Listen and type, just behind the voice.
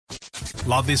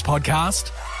Love this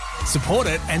podcast? Support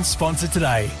it and sponsor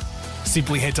today.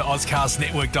 Simply head to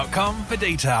AuscastNetwork.com for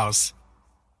details.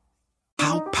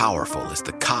 How powerful is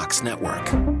the Cox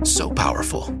Network? So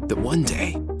powerful that one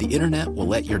day the internet will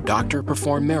let your doctor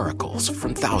perform miracles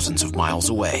from thousands of miles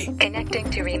away.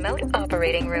 Connecting to remote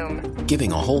operating room.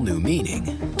 Giving a whole new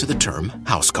meaning to the term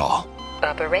house call.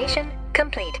 Operation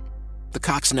complete. The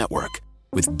Cox Network.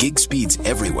 With gig speeds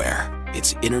everywhere.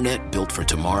 It's internet built for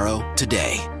tomorrow,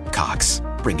 today. Cox,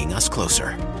 bringing us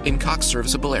closer. In Cox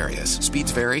serviceable areas,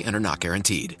 speeds vary and are not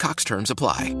guaranteed. Cox terms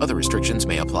apply. Other restrictions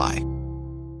may apply.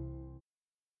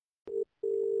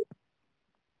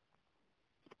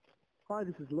 Hi,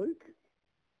 this is Luke.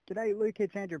 G'day, Luke.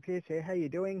 It's Andrew Pierce here. How you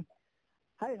doing?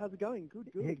 Hey, how's it going?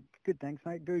 Good. Yeah, good, thanks,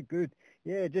 mate. Good.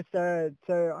 Yeah, just so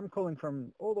I'm calling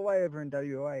from all the way over in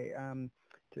WA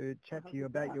to chat to you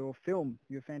about your film,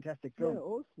 your fantastic film. Yeah,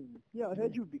 awesome. Yeah, I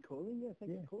heard you would be calling. Yeah,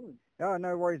 thanks for calling. Oh,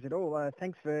 no worries at all.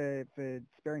 Thanks for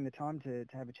sparing the time to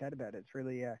have a chat about it. It's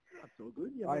really... That's all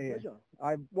good. Yeah, my pleasure.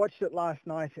 I watched it last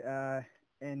night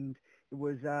and it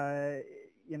was...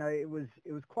 it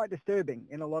was quite disturbing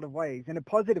in a lot of ways, in a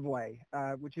positive way,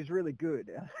 which is really good.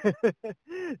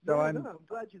 I'm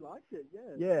glad you liked it.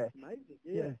 Yeah. It's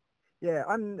amazing. Yeah.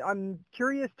 I'm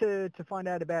curious to find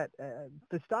out about,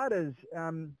 for starters,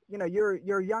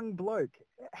 you're a young bloke.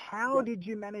 How did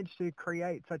you manage to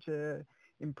create such a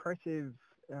impressive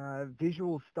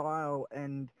visual style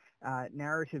and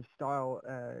narrative style,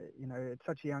 at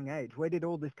such a young age? Where did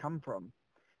all this come from?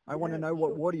 I want to know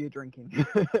what water you're drinking.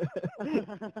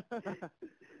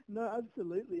 No,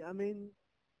 absolutely. I mean,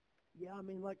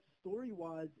 like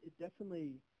story-wise, it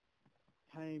definitely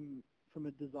came from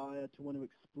a desire to want to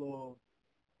explore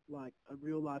like a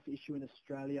real-life issue in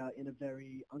Australia in a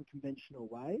very unconventional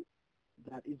way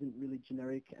that isn't really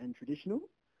generic and traditional.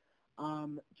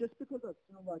 Just because I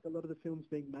feel like a lot of the films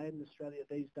being made in Australia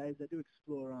these days, they do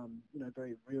explore,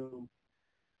 very real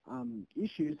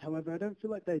issues. However, I don't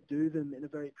feel like they do them in a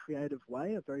very creative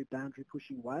way, a very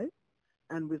boundary-pushing way.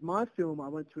 And with my film, I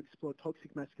wanted to explore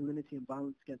toxic masculinity and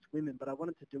violence against women, but I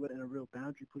wanted to do it in a real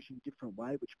boundary-pushing, different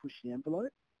way, which pushed the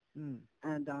envelope.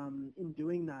 And in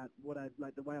doing that,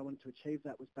 the way I wanted to achieve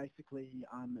that was basically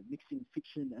mixing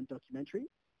fiction and documentary.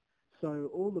 So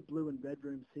all the blue and red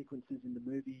room sequences in the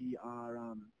movie are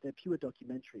they're pure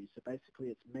documentaries. So basically,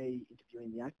 it's me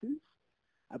interviewing the actors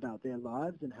about their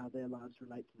lives and how their lives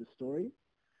relate to the story.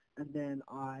 And then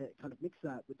I kind of mix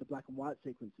that with the black and white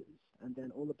sequences. And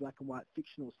then all the black and white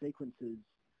fictional sequences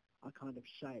are kind of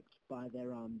shaped by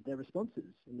their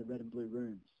responses in the red and blue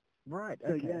rooms. Right.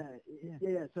 So okay.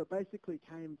 Yeah. So it basically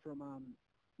came from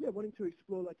wanting to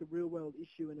explore like a real world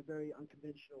issue in a very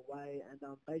unconventional way, and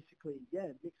basically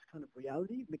mix kind of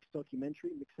reality, mix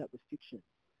documentary, mix that with fiction.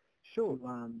 Sure.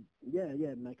 To,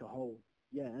 make a whole.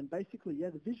 Yeah, and basically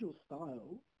the visual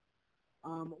style.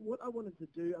 What I wanted to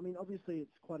do, I mean, obviously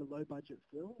it's quite a low budget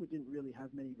film. We didn't really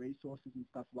have many resources and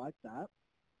stuff like that,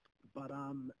 but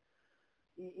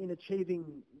in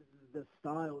achieving the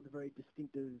style, the very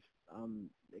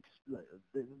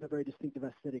distinctive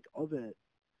aesthetic of it,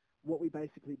 what we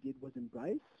basically did was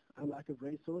embrace a lack of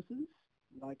resources.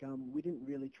 Like, we didn't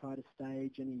really try to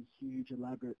stage any huge,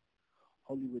 elaborate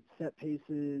Hollywood set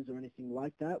pieces or anything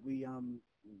like that. We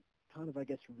kind of, I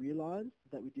guess, realised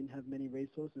that we didn't have many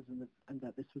resources and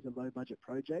that this was a low-budget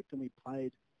project, and we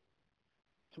played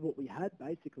to what we had,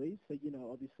 basically. So,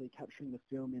 obviously capturing the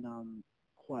film in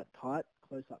quite tight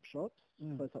close-up shots,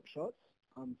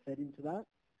 fed into that.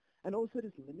 And also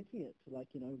just limiting it to,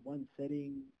 one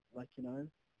setting,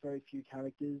 very few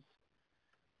characters.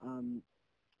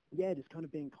 Just kind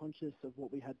of being conscious of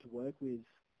what we had to work with,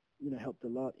 helped a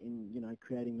lot in,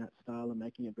 creating that style and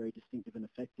making it very distinctive and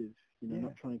effective,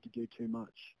 not trying to do too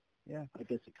much. Yeah. I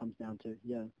guess it comes down to,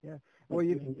 Yeah. Well,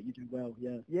 you do well,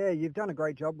 yeah. Yeah, you've done a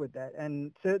great job with that.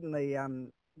 And certainly,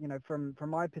 from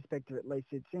my perspective at least,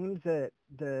 it seems that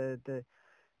the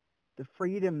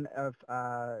freedom of,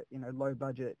 low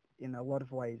budget in a lot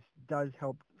of ways does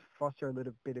help foster a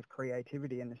little bit of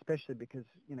creativity, and especially because,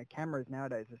 cameras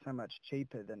nowadays are so much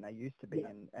cheaper than they used to be,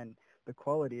 and the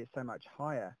quality is so much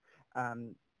higher.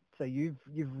 So you've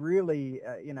really,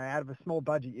 out of a small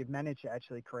budget, you've managed to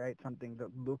actually create something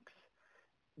that looks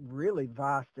really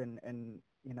vast and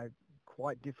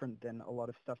quite different than a lot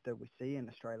of stuff that we see in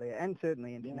Australia and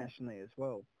certainly internationally as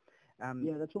well.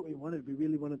 That's what we wanted. We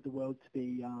really wanted the world to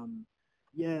be,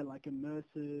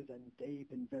 immersive and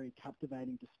deep and very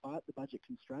captivating despite the budget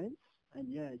constraints. And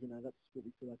that's what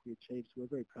we feel like we achieved. So we're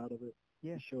very proud of it.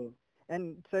 Yeah, for sure.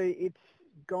 And so it's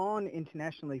gone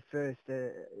internationally first,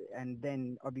 and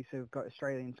then obviously we've got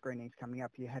Australian screenings coming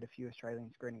up. You had a few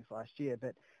Australian screenings last year,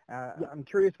 but I'm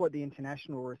curious what the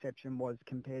international reception was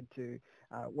compared to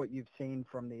what you've seen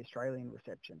from the Australian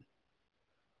reception.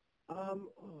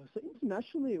 So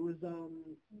internationally, it was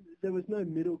there was no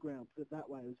middle ground, put it that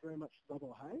way. It was very much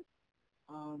double hate.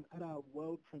 At our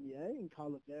world premiere in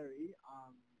Carlaberry,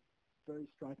 very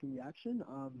striking reaction.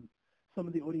 Some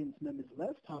of the audience members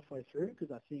left halfway through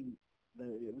because I think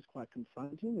it was quite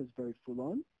confronting. It was very full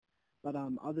on, but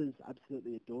others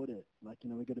absolutely adored it. Like, you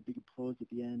know, we got a big applause at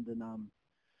the end, and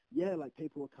yeah, like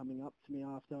people were coming up to me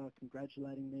after,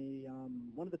 congratulating me.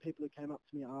 One of the people who came up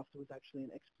to me after was actually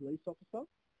an ex-police officer,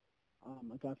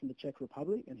 a guy from the Czech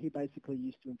Republic, and he basically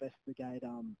used to investigate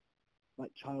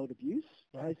like child abuse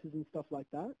cases and stuff like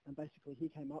that. And basically he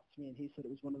came up to me and he said it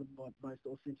was one of the most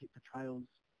authentic portrayals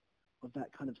of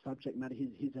that kind of subject matter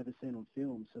he's ever seen on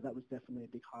film. So that was definitely a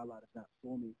big highlight of that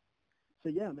for me. So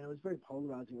yeah, I mean, it was very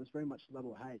polarizing. It was very much love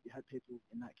or hate. You had people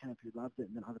in that camp who loved it,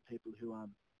 and then other people who, I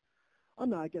don't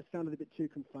know, I guess found it a bit too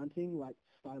confronting, like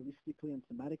stylistically and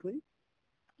thematically.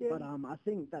 Yeah. But I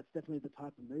think that's definitely the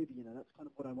type of movie, you know, that's kind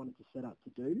of what I wanted to set out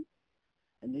to do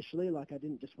initially. Like, I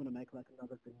didn't just want to make like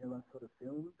another vanilla sort of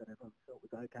film that everyone felt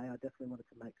was okay. I definitely wanted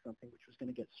to make something which was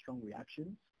going to get strong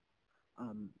reactions,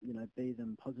 you know, be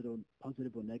them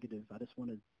positive or negative. I just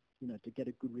wanted, you know, to get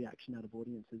a good reaction out of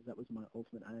audiences. That was my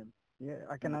ultimate aim. Yeah,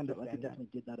 I can understand like I definitely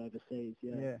did that overseas,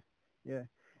 Yeah.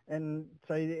 And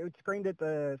so it was screened at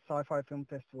the Sci-Fi Film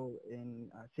Festival in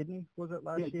Sydney, was it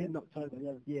last year? Yeah, in October,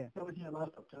 Yeah. That was,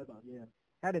 last October, yeah.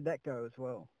 How did that go as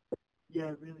well?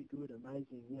 Yeah, really good,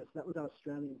 amazing. Yes, that was our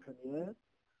Australian premiere.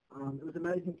 It was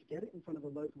amazing to get it in front of a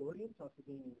local audience after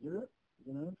being in Europe,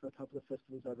 you know, for a couple of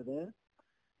festivals over there.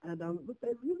 And look,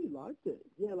 they really liked it.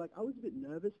 Yeah, like I was a bit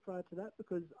nervous prior to that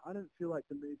because I don't feel like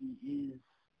the movie is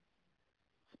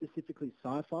specifically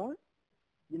sci-fi.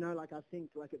 You know, like I think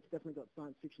like it's definitely got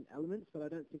science fiction elements, but I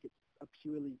don't think it's a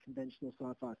purely conventional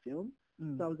sci-fi film.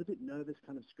 So I was a bit nervous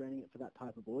kind of screening it for that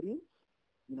type of audience.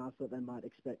 You know, I thought they might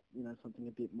expect, you know, something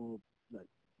a bit more like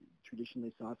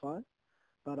traditionally sci-fi.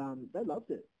 But they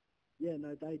loved it. Yeah,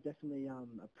 no, they definitely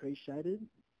appreciated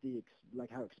like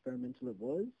how experimental it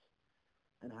was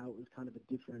and how it was kind of a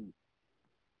different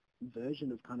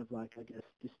version of kind of like, I guess,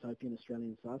 dystopian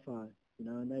Australian sci-fi, you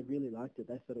know, and they really liked it.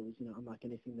 They thought it was, you know, unlike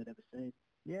anything they'd ever seen.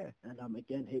 Yeah. And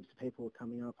again, heaps of people were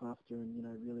coming up after and, you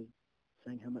know, really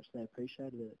saying how much they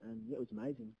appreciated it. And yeah, it was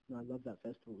amazing. And I love that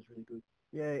festival. It was really good.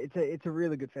 Yeah, it's a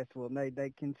really good festival, and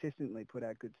they consistently put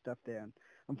out good stuff there. And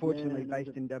unfortunately,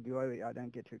 based in WA, I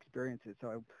don't get to experience it,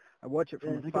 so I watch it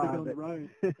from afar. On the road.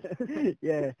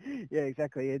 yeah,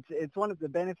 exactly. It's one of the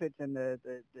benefits and the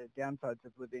downsides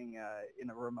of living in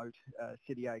a remote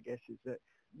city, I guess, is that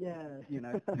you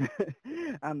know.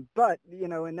 But you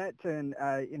know, in that turn,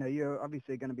 you know, you're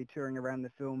obviously going to be touring around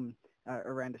the film.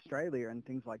 Around Australia and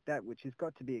things like that, which has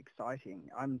got to be exciting.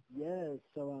 So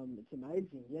it's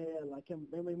amazing. Yeah, like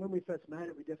when we first made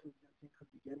it, we definitely didn't think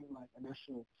we'd be getting like a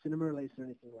national cinema release or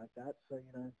anything like that. So,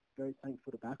 you know, very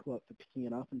thankful to Backlot for picking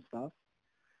it up and stuff.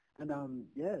 And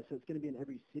so it's going to be in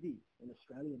every city in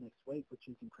Australia next week, which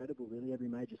is incredible, really, every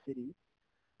major city.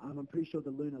 I'm pretty sure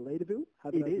the Lunar Leaderville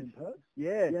has it in Perth.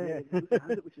 Yeah. It has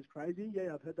it, which is crazy.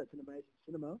 Yeah, I've heard that's an amazing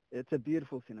cinema. It's a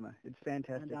beautiful cinema. It's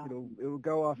fantastic. And, it will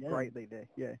go off greatly there.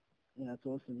 Yeah. Yeah, that's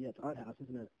awesome. Yeah, it's Lighthouse,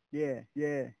 isn't it?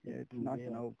 Yeah. It's nice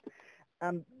and old.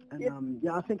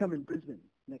 I think I'm in Brisbane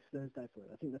next Thursday for it.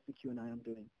 I think that's the Q&A I'm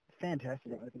doing.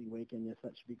 Fantastic. For the opening weekend, yes,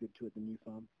 that should be good too at the new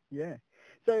farm. Yeah.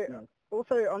 So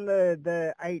also on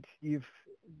the 8th, you've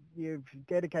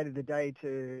dedicated the day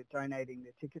to donating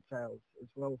the ticket sales as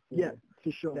well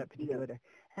for sure. That particular day.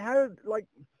 How, like,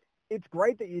 it's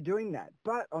great that you're doing that,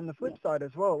 but on the flip side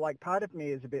as well, like, part of me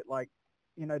is a bit like,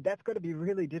 you know, that's got to be a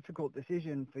really difficult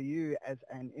decision for you as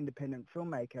an independent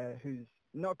filmmaker who's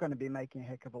not going to be making a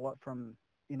heck of a lot from,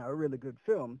 you know, a really good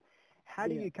film. How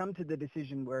do you come to the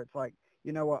decision where it's like,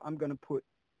 you know what, I'm going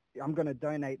to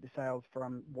donate the sales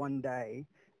from one day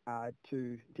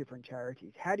to different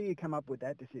charities? How do you come up with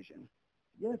that decision?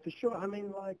 Yeah, for sure. I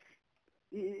mean, like,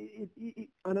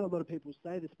 I know a lot of people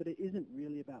say this, but it isn't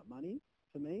really about money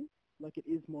for me. Like, it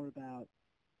is more about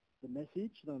the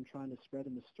message that I'm trying to spread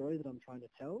and the story that I'm trying to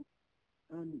tell.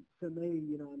 And for me,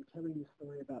 you know, I'm telling the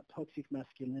story about toxic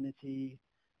masculinity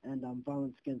and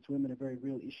violence against women, a very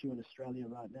real issue in Australia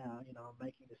right now. You know, I'm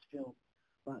making this film.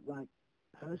 But, like,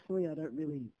 personally, I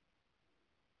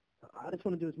just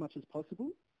want to do as much as possible,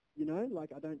 you know?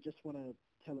 Like, I don't just want to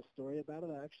tell a story about it.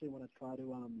 I actually want to try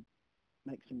to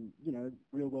make some, you know,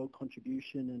 real-world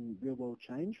contribution and real-world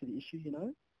change for the issue, you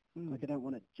know? Like, I don't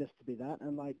want it just to be that.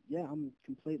 And, like, yeah, I'm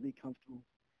completely comfortable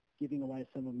giving away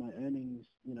some of my earnings,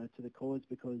 you know, to the cause,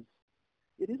 because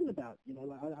it isn't about, you know,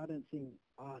 like, I don't think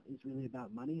art is really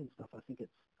about money and stuff. I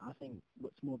think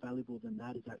what's more valuable than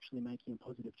that is actually making a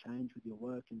positive change with your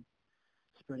work and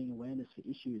spreading awareness for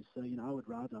issues. So, you know, I would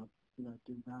rather, you know,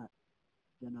 do that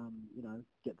than, you know,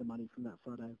 get the money from that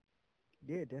Friday.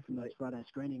 Yeah, From those definitely. Friday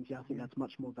screenings. Yeah, I think that's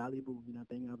much more valuable, you know,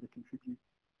 being able to contribute.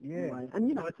 Yeah. In a way. And,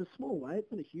 you know, it's a small way.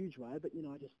 It's not a huge way, but, you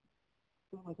know, I just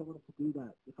felt like I wanted to do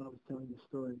that if I was telling the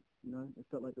story, you know. It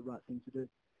felt like the right thing to do.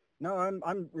 No,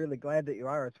 I'm really glad that you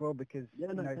are as well, because Yeah,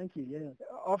 no, you know, thank you, yeah.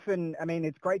 often, I mean,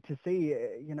 it's great to see,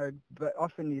 you know, but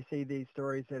often you see these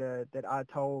stories that are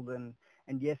told, and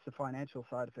yes, the financial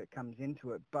side of it comes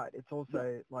into it, but it's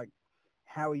also like,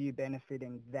 how are you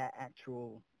benefiting that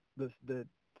actual the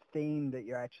theme that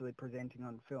you're actually presenting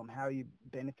on film? How are you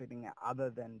benefiting it other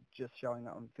than just showing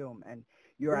it on film? And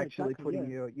you're actually putting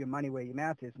your money where your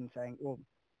mouth is and saying, well,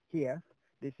 here,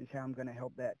 this is how I'm going to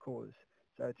help that cause.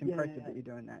 So it's impressive that you're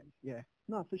doing that. Yeah.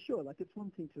 No, for sure. Like, it's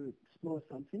one thing to explore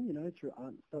something, you know, through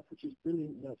art and stuff, which is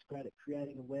brilliant. You know, it's great at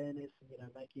creating awareness and, you know,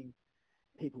 making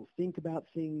people think about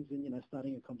things and, you know,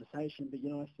 starting a conversation. But,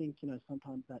 you know, I think, you know,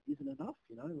 sometimes that isn't enough,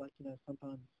 you know. Like, you know,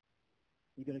 sometimes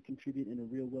you've got to contribute in a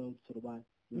real world sort of way,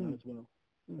 you know, as well.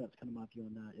 So that's kind of my view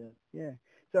on that, yeah. Yeah.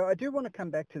 So I do want to come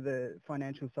back to the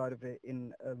financial side of it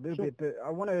in a little bit, but I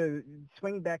want to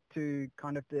swing back to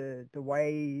kind of the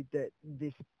way that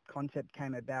this concept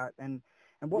came about, and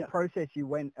what process you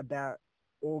went about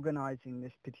organizing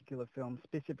this particular film,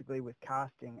 specifically with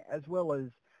casting, as well as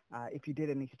if you did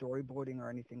any storyboarding or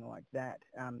anything like that.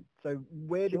 So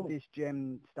where did this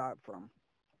gem start from?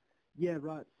 Yeah,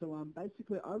 right. So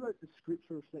basically I wrote the script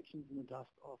for Reflections in the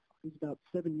Dust off, it was about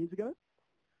 7 years ago.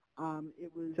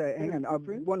 It was so hang on, I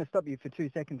want to stop you for 2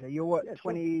 seconds. You're what,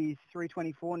 23,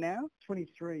 24 now?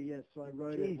 23, yes. So I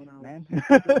wrote it when I was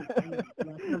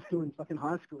I was still in fucking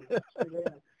high school. So,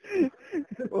 yeah.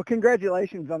 Well,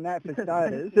 congratulations on that for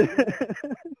starters.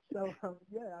 So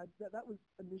that was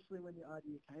initially when the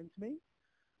idea came to me.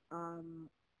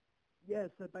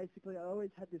 So basically I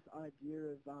always had this idea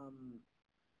of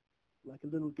like a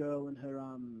little girl and her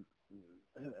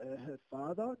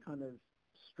father kind of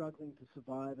struggling to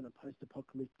survive in a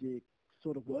post-apocalyptic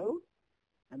sort of world,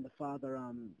 and the father,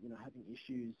 you know, having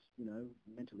issues, you know,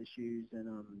 mental issues, and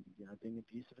you know, being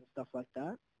abusive and stuff like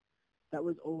that. That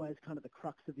was always kind of the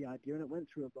crux of the idea, and it went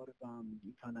through a lot of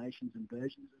incarnations and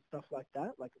versions and stuff like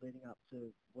that, like leading up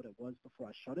to what it was before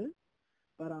I shot it.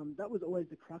 But that was always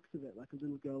the crux of it, like a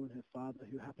little girl and her father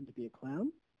who happened to be a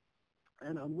clown.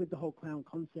 And with the whole clown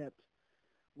concept,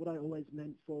 what I always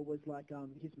meant for was like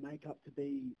his makeup to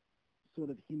be sort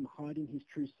of him hiding his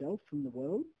true self from the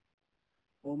world,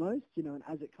 almost, you know, and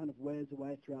as it kind of wears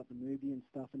away throughout the movie and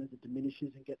stuff, and as it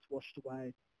diminishes and gets washed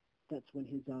away, that's when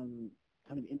his kind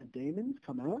of inner demons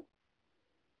come out.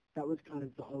 That was kind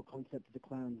of the whole concept of the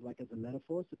clown, like as a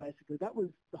metaphor. So basically that was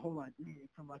the whole idea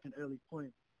from like an early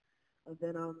point. And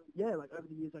then, like over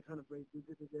the years I kind of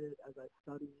revisited it as I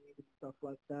studied and stuff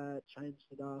like that, changed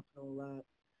it up and all that.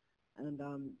 And,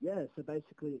 so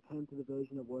basically it came to the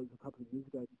version it was a couple of years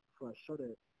ago just before I shot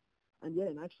it. And,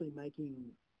 and actually making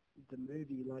the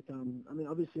movie, like, I mean,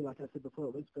 obviously, like I said before,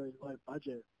 it was very low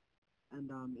budget. And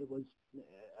it was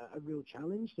a real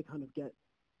challenge to kind of get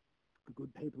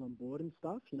good people on board and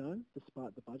stuff, you know,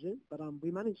 despite the budget. But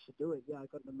we managed to do it. Yeah, I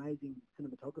got an amazing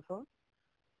cinematographer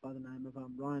by the name of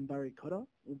Ryan Barry Cotter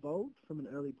involved from an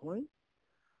early point.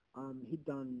 He'd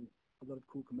done a lot of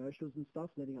cool commercials and stuff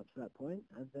leading up to that point.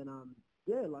 And then, I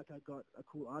got a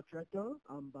cool art director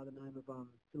by the name of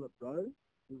Philip Rowe,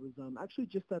 who was actually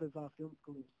just out of film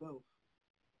school himself.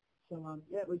 So,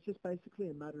 it was just basically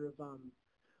a matter of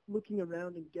looking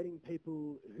around and getting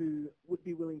people who would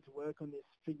be willing to work on this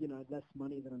for, you know, less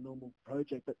money than a normal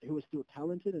project, but who are still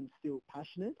talented and still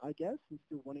passionate, I guess, and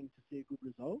still wanting to see a good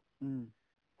result.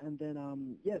 And then,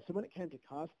 so when it came to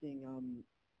casting,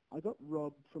 I got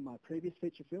Rob from my previous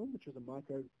feature film, which was a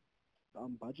micro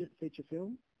budget feature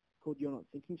film called You're Not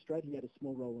Thinking Straight. He had a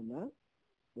small role in that,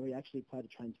 where he actually played a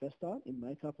transvestite in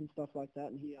makeup and stuff like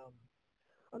that. And he, I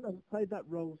don't know, he played that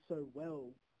role so well,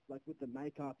 like with the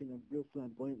makeup in a real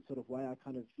flamboyant sort of way.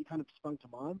 He kind of sprung to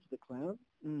mind for the clown,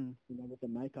 you know, with the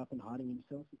makeup and hiding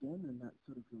himself again and that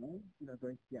sort of role, you know,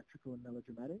 very theatrical and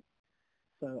melodramatic.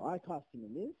 So I cast him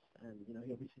in this, and, you know,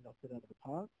 he obviously knocked it out of the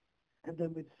park. And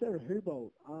then with Sarah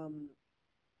Hubolt,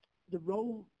 the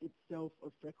role itself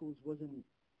of Freckles wasn't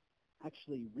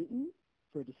actually written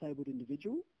for a disabled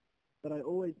individual, but I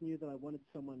always knew that I wanted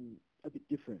someone a bit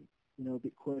different, you know, a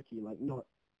bit quirky, like not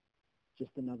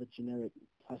just another generic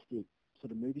plastic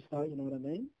sort of movie star, you know what I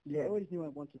mean? Yeah. I always knew I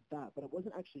wanted that, but it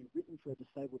wasn't actually written for a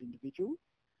disabled individual.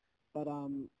 But I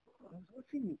was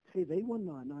watching TV one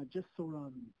night, and I just saw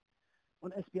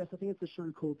on SBS, I think it's a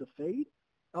show called The Feed.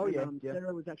 Oh, and, yeah.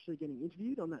 Sarah was actually getting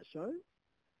interviewed on that show,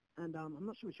 and I'm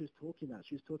not sure what she was talking about.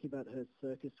 She was talking about her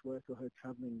circus work or her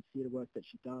travelling theatre work that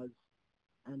she does.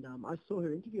 And I saw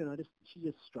her interview, and she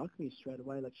just struck me straight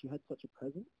away. Like, she had such a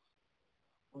presence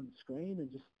on screen,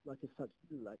 and just like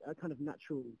a kind of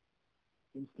natural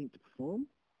instinct to perform.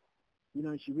 You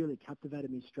know, she really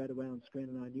captivated me straight away on screen,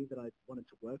 and I knew that I wanted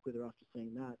to work with her after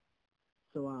seeing that.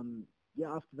 So,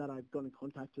 after that, I got in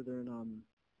contact with her, and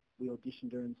we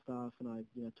auditioned her and stuff, and I,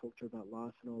 talked to her about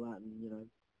life and all that, and,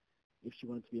 if she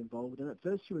wanted to be involved. And at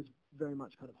first, she was very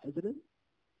much kind of hesitant.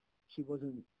 She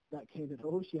wasn't that keen at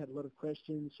all. She had a lot of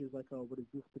questions. She was like, oh, what does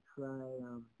this portray,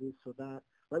 this or that?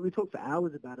 Like, we talked for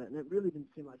hours about it, and it really didn't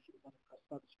seem like she was impressed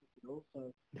by the script at all. So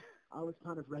I was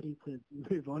kind of ready to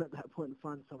move on at that point and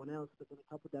find someone else. But then a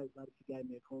couple of days later, she gave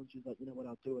me a call, and she was like, you know what,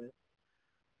 I'll do it.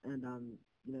 And,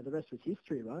 the rest was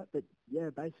history, right? But, yeah,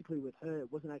 basically with her,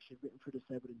 it wasn't actually written for a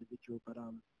disabled individual, but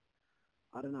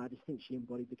I don't know, I just think she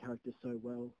embodied the character so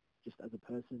well, just as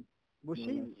a person. Well,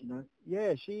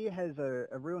 she has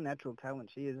a real natural talent.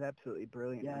 She is absolutely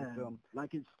brilliant in the film.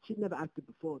 Like, she'd never acted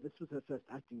before. This was her first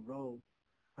acting role.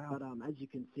 Wow. But as you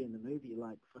can see in the movie,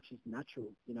 like, she's natural,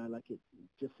 like it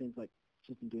just seems like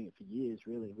she's been doing it for years,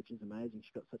 really, which is amazing.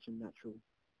 She's got such a natural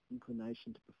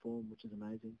inclination to perform, which is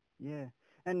amazing. Yeah,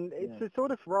 and it's a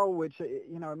sort of role which,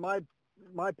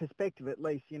 my perspective at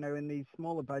least, in these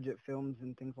smaller budget films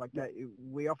and things like that,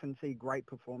 we often see great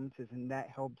performances, and that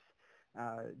helps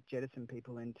jettison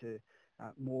people into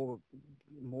more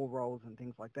roles and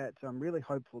things like that. So I'm really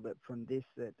hopeful that from this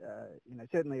that,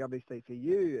 certainly obviously for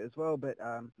you as well, but,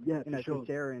 for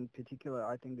Sarah in particular,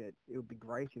 I think that it would be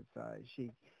great if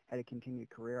she had a continued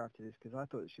career after this, because I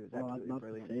thought she was absolutely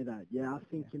brilliant. I'd love to see that. Yeah, I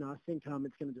think, it's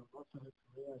going to do a lot for her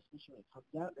career, especially when it comes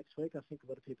out next week. I think a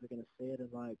lot of people are going to see it,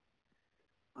 and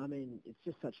it's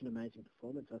just such an amazing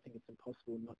performance. I think it's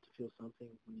impossible not to feel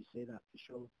something when you see that, for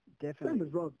sure. Definitely. Same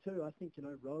with Rob, too. I think,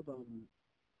 Rob will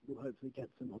hopefully get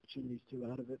some opportunities, too,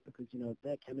 out of it, because,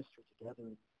 their chemistry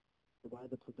together and the way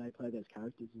they play those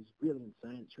characters is really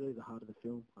insane. It's really the heart of the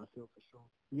film, I feel, for sure.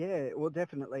 Yeah, well,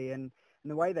 definitely. And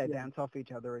the way they bounce off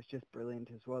each other is just brilliant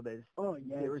as well. There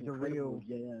is a real...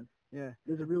 Yeah.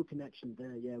 There's a real connection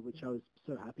there, which I was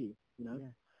so happy,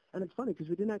 Yeah. And it's funny because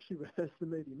we didn't actually rehearse the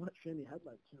movie much. We only had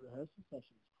like 2 rehearsal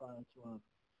sessions prior to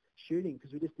shooting,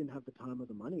 because we just didn't have the time or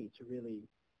the money to really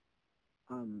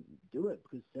do it,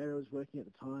 because Sarah was working at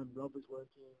the time, Rob was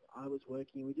working, I was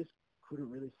working. We just couldn't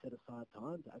really set aside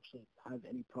time to actually have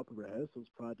any proper rehearsals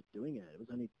prior to doing it. It was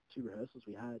only 2 rehearsals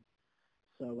we had.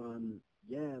 So,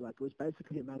 it was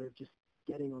basically a matter of just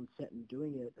getting on set and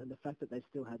doing it. And the fact that they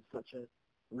still had such a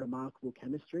remarkable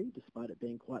chemistry, despite it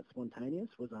being quite spontaneous,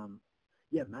 was,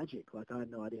 magic. Like, I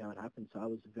had no idea how it happened, so I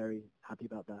was very happy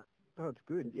about that. Oh, it's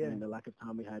good, And the lack of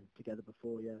time we had together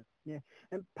before, Yeah,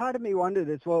 and part of me wondered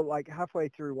as well, like halfway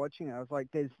through watching it, I was like,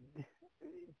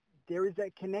 there is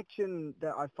that connection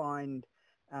that I find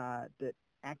that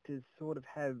actors sort of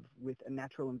have with a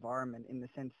natural environment, in the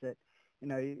sense that,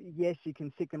 yes, you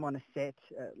can stick them on a set,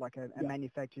 like a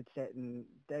manufactured set, and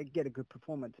they get a good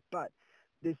performance, but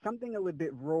there's something a little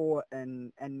bit raw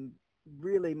and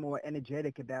really more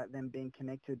energetic about them being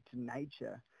connected to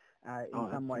nature in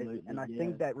some ways, and I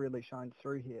think that really shines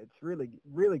through here. It's really,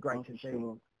 really great to see.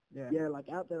 Sure. Yeah, like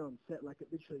out there on set, like it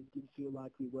literally did feel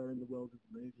like we were in the world of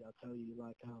the movie. I'll tell you,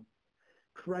 like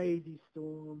crazy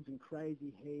storms and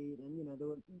crazy heat, and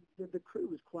the crew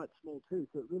was quite small too,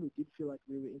 so it really did feel like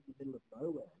we were in the middle of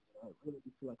nowhere. It really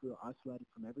did feel like we were isolated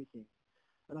from everything.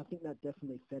 And I think that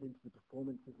definitely fed into the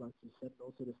performances, like you said, and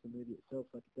also just the movie itself.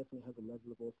 Like, it definitely has a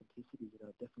level of authenticity.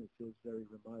 It definitely feels very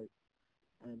remote.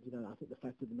 And, I think the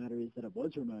fact of the matter is that it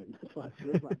was remote. That's why it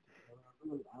feels like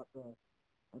really out there.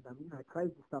 And,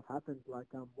 crazy stuff happened.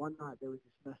 Like, one night there was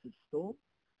this massive storm,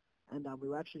 and we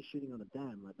were actually shooting on a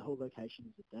dam. Like, the whole location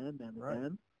is a dam,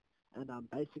 dam. And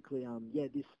basically,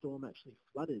 this storm actually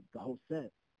flooded the whole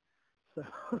set. So,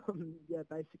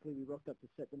 basically we rocked up to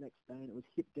set the next day, and it was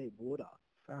hip-deep water.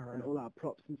 And all our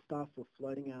props and stuff were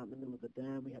floating out in the middle of the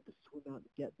dam. We had to swim out to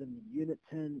get them. The unit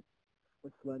tent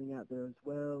was floating out there as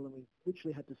well, and we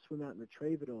literally had to swim out and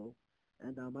retrieve it all.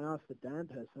 And I asked the dam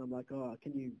person, I'm like, oh,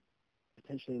 can you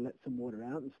potentially let some water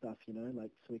out and stuff,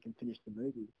 like so we can finish the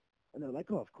movie? And they're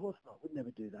like, oh, of course not. We'd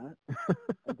never do that.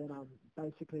 And then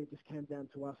basically it just came down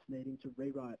to us needing to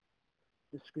rewrite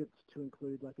the script to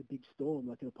include like a big storm,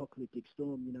 like an apocalyptic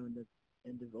storm, in the end of,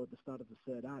 or the start of the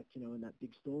third act, and that big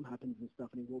storm happens and stuff,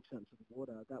 and he walks out into the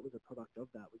water. That was a product of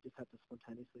that. that. We just had to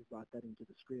spontaneously write that into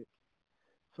the script.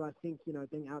 So I think,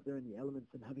 being out there in the elements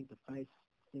and having to face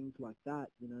things like that,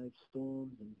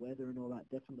 storms and weather and all that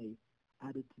definitely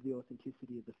added to the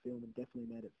authenticity of the film and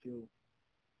definitely made it feel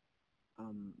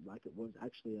like it was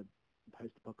actually a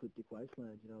post-apocalyptic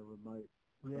wasteland, a remote,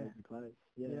 crazy place.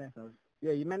 Yeah. So,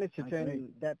 yeah, you managed to turn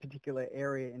that particular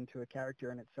area into a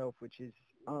character in itself, which is,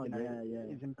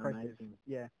 is impressive. Amazing.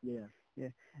 Yeah.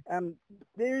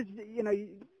 There's,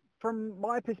 from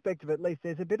my perspective at least,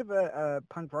 there's a bit of a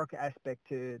punk rock aspect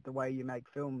to the way you make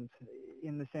films,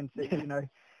 in the sense that,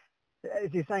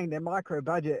 as you're saying, they're micro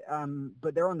budget,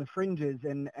 but they're on the fringes,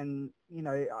 and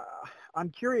I'm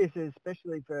curious,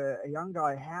 especially for a young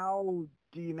guy, how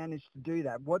do you manage to do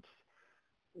that?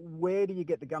 Where do you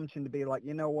get the gumption to be like,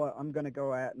 you know what, I'm going to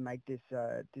go out and make this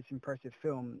impressive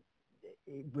film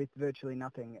with virtually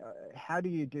nothing? How do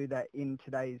you do that in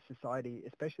today's society,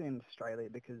 especially in Australia?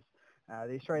 Because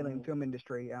the Australian film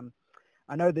industry,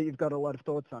 I know that you've got a lot of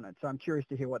thoughts on it, so I'm curious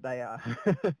to hear what they are.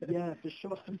 Yeah, for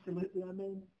sure, absolutely. I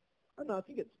mean, I don't know, I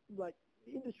think it's like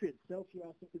the industry itself here,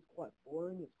 I think, is quite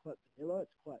boring. It's quite vanilla.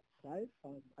 It's quite safe.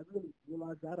 I really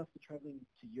realised that after travelling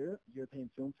to European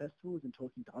film festivals and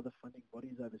talking to other funding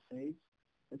bodies overseas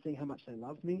and seeing how much they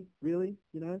loved me, really,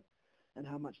 and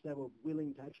how much they were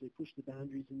willing to actually push the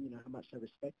boundaries and, how much they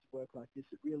respected work like this.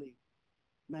 It really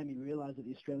made me realise that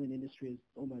the Australian industry is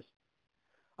almost,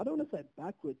 I don't want to say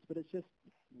backwards, but it's just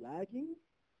lagging,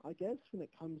 I guess, when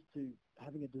it comes to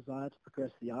having a desire to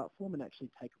progress the art form and actually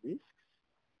take risks.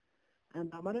 And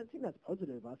I don't think that's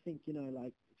positive. I think,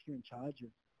 like if you're in charge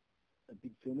of a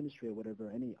big film industry or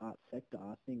whatever, any art sector,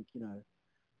 I think,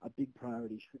 a big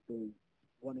priority should be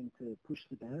wanting to push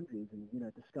the boundaries and,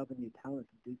 discover new talent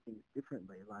and do things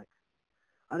differently. Like,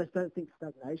 I just don't think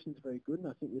stagnation is very good, and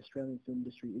I think the Australian film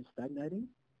industry is stagnating,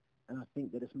 and I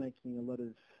think that it's making a lot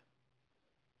of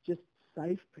just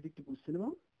safe, predictable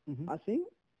cinema, I think.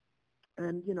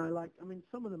 And,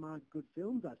 some of them are good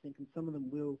films, I think, and some of them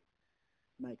will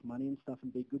make money and stuff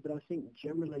and be good, but I think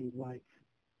generally,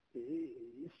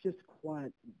 it's just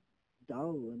quite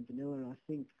dull and vanilla, and I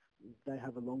think they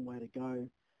have a long way to go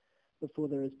before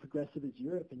they're as progressive as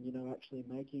Europe and, actually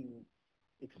making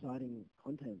exciting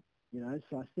content,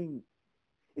 So I think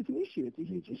it's an issue. It's a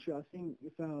huge issue. I think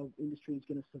if our industry is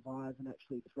going to survive and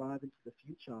actually thrive into the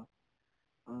future,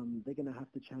 they're going to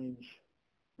have to change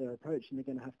their approach, and they're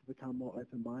going to have to become more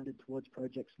open-minded towards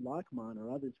projects like mine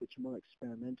or others, which are more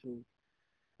experimental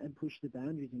and push the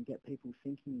boundaries and get people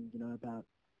thinking, about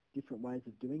different ways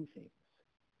of doing things.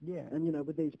 Yeah. And,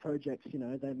 with these projects,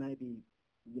 they may be,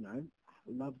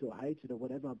 loved or hated or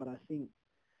whatever, but I think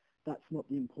that's not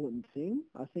the important thing.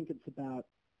 I think it's about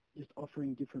just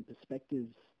offering different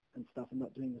perspectives and stuff and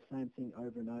not doing the same thing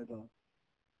over and over.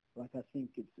 Like, I think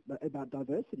it's about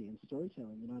diversity and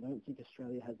storytelling. I don't think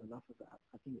Australia has enough of that.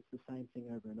 I think it's the same thing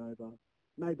over and over,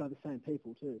 made by the same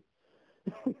people too.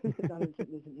 I don't think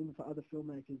there's an in for other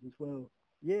filmmakers as well.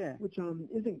 Yeah. Which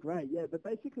isn't great, yeah. But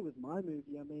basically with my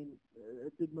movie, I mean,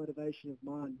 a big motivation of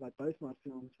mine, like both my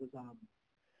films, was,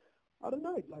 I don't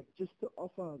know, like just to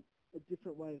offer a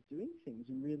different way of doing things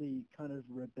and really kind of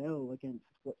rebel against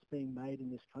what's being made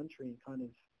in this country and kind of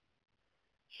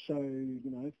show,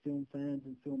 film fans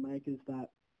and filmmakers that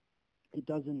you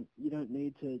don't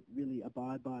need to really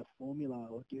abide by a formula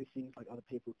or do things like other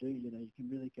people do. You can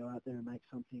really go out there and make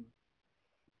something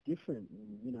different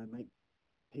and, make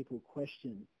people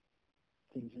question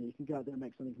things. You can go out there and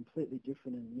make something completely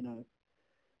different and,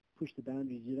 push the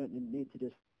boundaries. You don't need to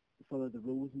just follow the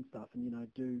rules and stuff and,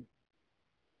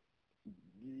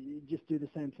 just do the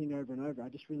same thing over and over. I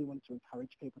just really wanted to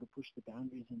encourage people to push the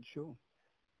boundaries, and sure.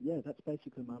 Yeah, that's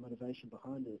basically my motivation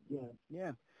behind it.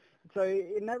 Yeah. So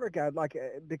in that regard,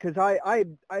 because I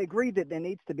agree that there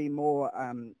needs to be more,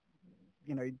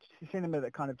 cinema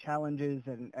that kind of challenges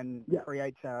and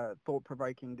creates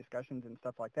thought-provoking discussions and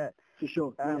stuff like that. For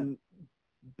sure.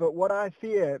 But what I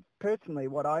fear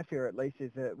at least,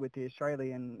 is that with the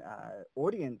Australian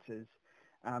audiences,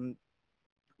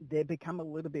 they become a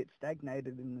little bit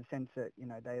stagnated in the sense that,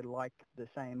 they like the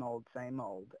same old,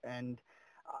 and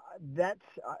that's,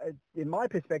 in my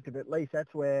perspective at least,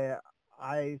 that's where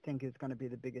I think is going to be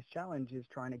the biggest challenge, is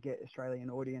trying to get Australian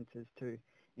audiences to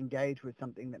engage with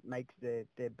something that makes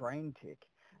their brain tick.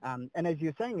 And as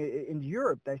you're saying, in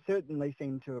Europe, they certainly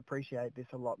seem to appreciate this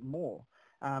a lot more.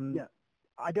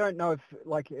 I don't know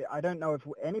if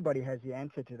anybody has the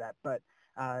answer to that, but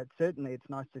certainly it's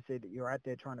nice to see that you're out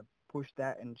there trying to push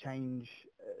that and change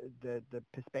the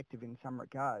perspective in some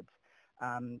regards.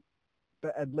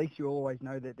 But at least you always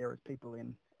know that there is people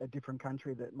in a different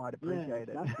country that might appreciate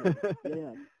exactly.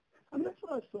 it. I mean, that's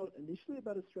what I thought initially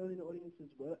about Australian audiences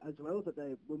as well, that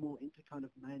they were more into kind of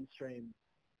mainstream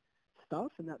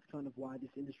stuff, and that's kind of why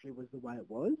this industry was the way it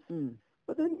was.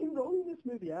 But then in rolling this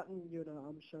movie out, and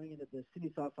I'm showing it at the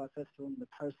Sydney Sci-Fi Festival and the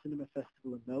Paris Cinema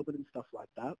Festival in Melbourne and stuff like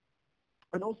that,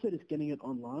 and also just getting it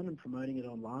online and promoting it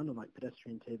online on like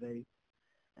Pedestrian TV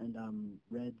and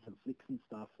Reds and Flicks and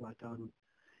stuff, like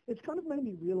it's kind of made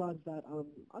me realise that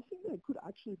I think there could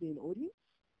actually be an audience,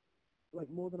 like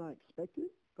more than I expected.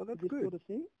 Oh, that's this good. Sort of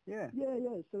thing. Yeah.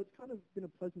 Yeah. So it's kind of been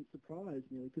a pleasant surprise,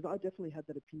 really, because I definitely had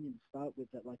that opinion to start with,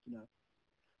 that, like,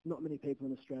 not many people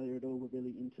in Australia at all were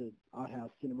really into art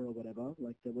house cinema or whatever.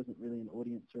 Like, there wasn't really an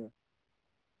audience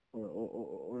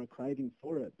or a craving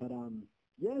for it. But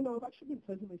I've actually been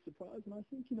pleasantly surprised, and I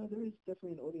think there is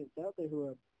definitely an audience out there who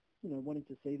are wanting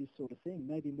to see this sort of thing,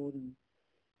 maybe more than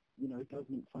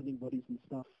government funding bodies and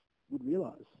stuff would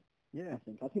realise. Yeah,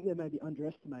 I think they may be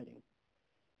underestimating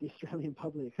the Australian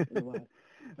public in a way.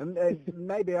 And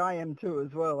maybe I am too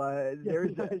as well. There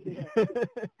is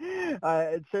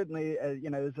it's certainly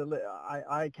there's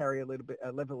I carry a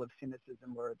level of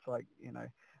cynicism where it's like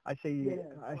I see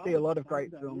a lot of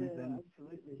great films, and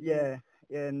absolutely.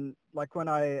 And like when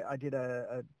I did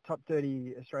a top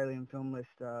 30 Australian film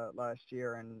list last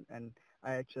year, and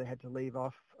I actually had to leave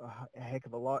off a heck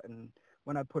of a lot, and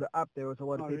when I put it up, there was a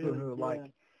lot of people who were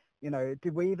like,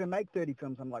 did we even make 30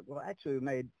 films? I'm like, well, actually, we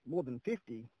made more than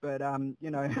 50, but,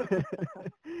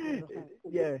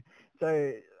 yeah.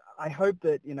 So I hope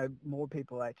that, more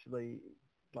people actually,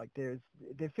 like, there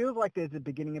feels like there's a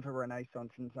beginning of a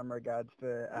renaissance in some regards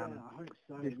for I hope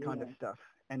so, this kind of stuff.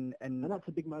 And that's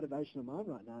a big motivation of mine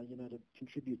right now, to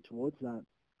contribute towards that.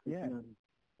 Yeah.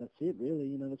 That's it,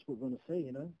 really. That's what we want to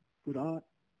see, good art.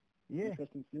 Yeah.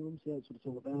 Interesting films, that's what it's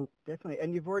all about. Definitely.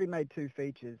 And you've already made 2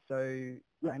 features, so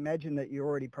I imagine that you're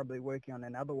already probably working on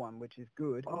another one, which is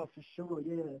good. Oh, for sure,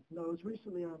 yeah. No, I was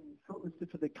recently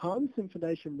shortlisted for the Cannes Film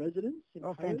Foundation residence in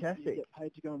Paris. Fantastic. You get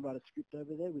paid to go and write a script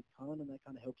over there with Cannes, and they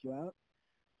kind of help you out.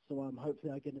 So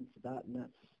hopefully I get into that, and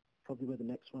that's probably where the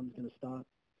next one's going to start.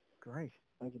 Great.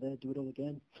 Over there, do it all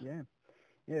again. Yeah.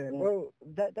 Well,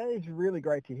 that is really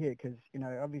great to hear, because,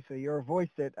 obviously you're a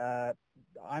voice that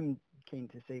I'm keen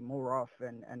to see more of,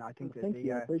 and I think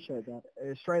I appreciate that.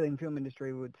 Australian film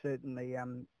industry would certainly,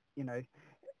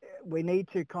 we need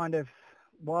to kind of,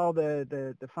 while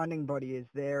the funding body is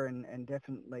there and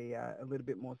definitely a little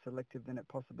bit more selective than it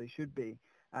possibly should be,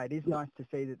 it is nice to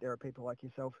see that there are people like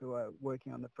yourself who are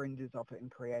working on the fringes of it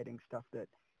and creating stuff that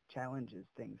challenges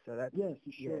things. So that's,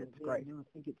 for sure. It's great. No, I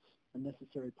think it's a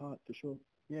necessary part, for sure.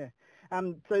 Yeah.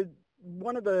 So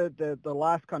one of the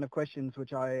last kind of questions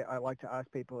which I like to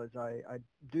ask people as I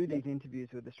do these interviews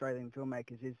with Australian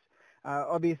filmmakers is,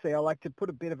 obviously I like to put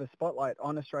a bit of a spotlight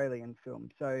on Australian film.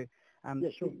 So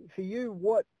for you,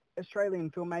 what Australian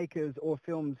filmmakers or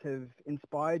films have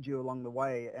inspired you along the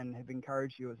way and have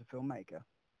encouraged you as a filmmaker?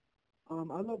 I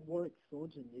love Warwick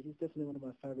Thornton. He's definitely one of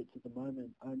my favourites at the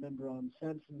moment. I remember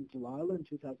Samson Delilah in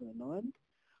 2009.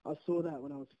 I saw that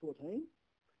when I was 14.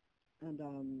 And,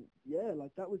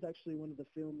 that was actually one of the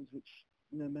films which,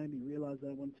 made me realise that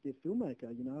I wanted to be a filmmaker.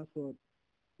 I thought,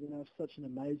 if such an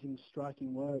amazing,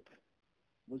 striking work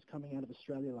was coming out of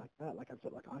Australia like that, like I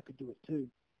felt like I could do it too.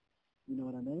 You know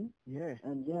what I mean? Yeah.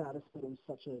 And, I just thought it was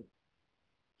such a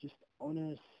just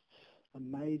honest,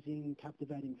 amazing,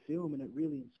 captivating film, and it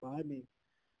really inspired me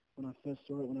when I first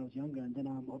saw it when I was younger. And then,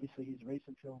 obviously, his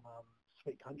recent film,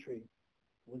 Sweet Country,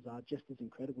 was just as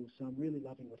incredible. So I'm really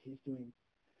loving what he's doing.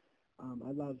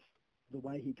 I love the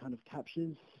way he kind of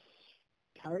captures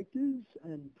characters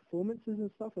and performances and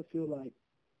stuff. I feel like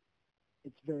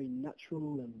it's very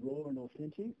natural and raw and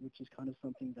authentic, which is kind of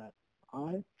something that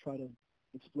I try to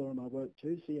explore in my work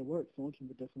too. So Warwick Thornton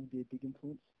would definitely be a big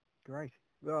influence. Great.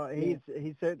 Well,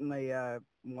 he's certainly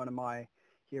one of my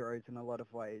heroes in a lot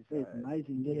of ways. It's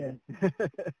amazing, yeah.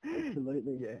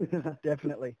 Absolutely. Yeah,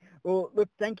 definitely. Well, look,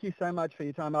 thank you so much for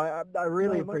your time. I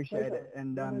really appreciate it.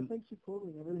 And thanks for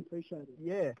calling. I really appreciate it.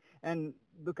 Yeah, and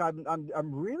look,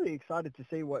 I'm really excited to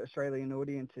see what Australian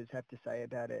audiences have to say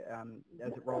about it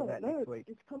as it rolls out next week.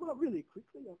 It's come up really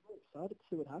quickly. I'm really excited to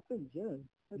see what happens. Yeah.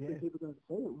 Hopefully people don't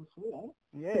see it. We'll see it.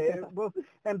 Yeah. Well,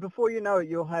 and before you know it,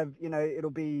 you'll have, it'll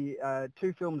be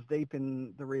 2 films deep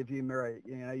in the rearview mirror.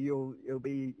 You'll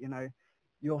be,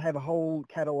 you'll have a whole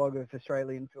catalogue of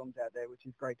Australian films out there, which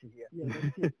is great to hear. Yeah,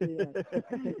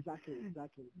 exactly.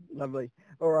 Lovely.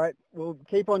 All right. Well,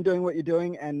 keep on doing what you're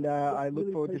doing, and I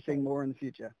look forward to seeing more in the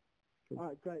future. All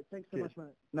right, great. Thanks so much, mate.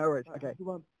 No worries. All right, okay. Good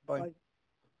one. Bye.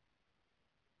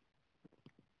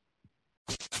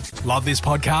 Love this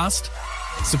podcast?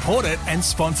 Support it and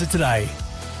sponsor today.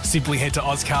 Simply head to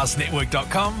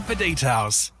AuscastNetwork.com for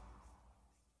details.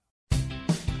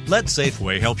 Let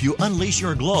Safeway help you unleash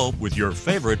your glow with your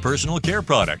favorite personal care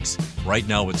products. Right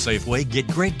now at Safeway, get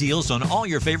great deals on all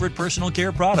your favorite personal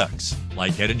care products,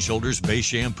 like Head & Shoulders Base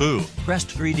Shampoo, Crest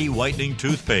 3D Whitening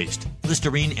Toothpaste,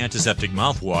 Listerine Antiseptic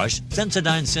Mouthwash,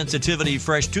 Sensodyne Sensitivity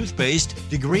Fresh Toothpaste,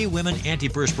 Degree Women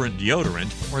Antiperspirant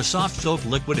Deodorant, or Soft Soap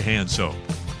Liquid Hand Soap.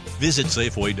 Visit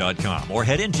Safeway.com or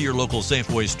head into your local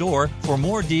Safeway store for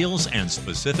more deals and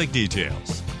specific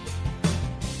details.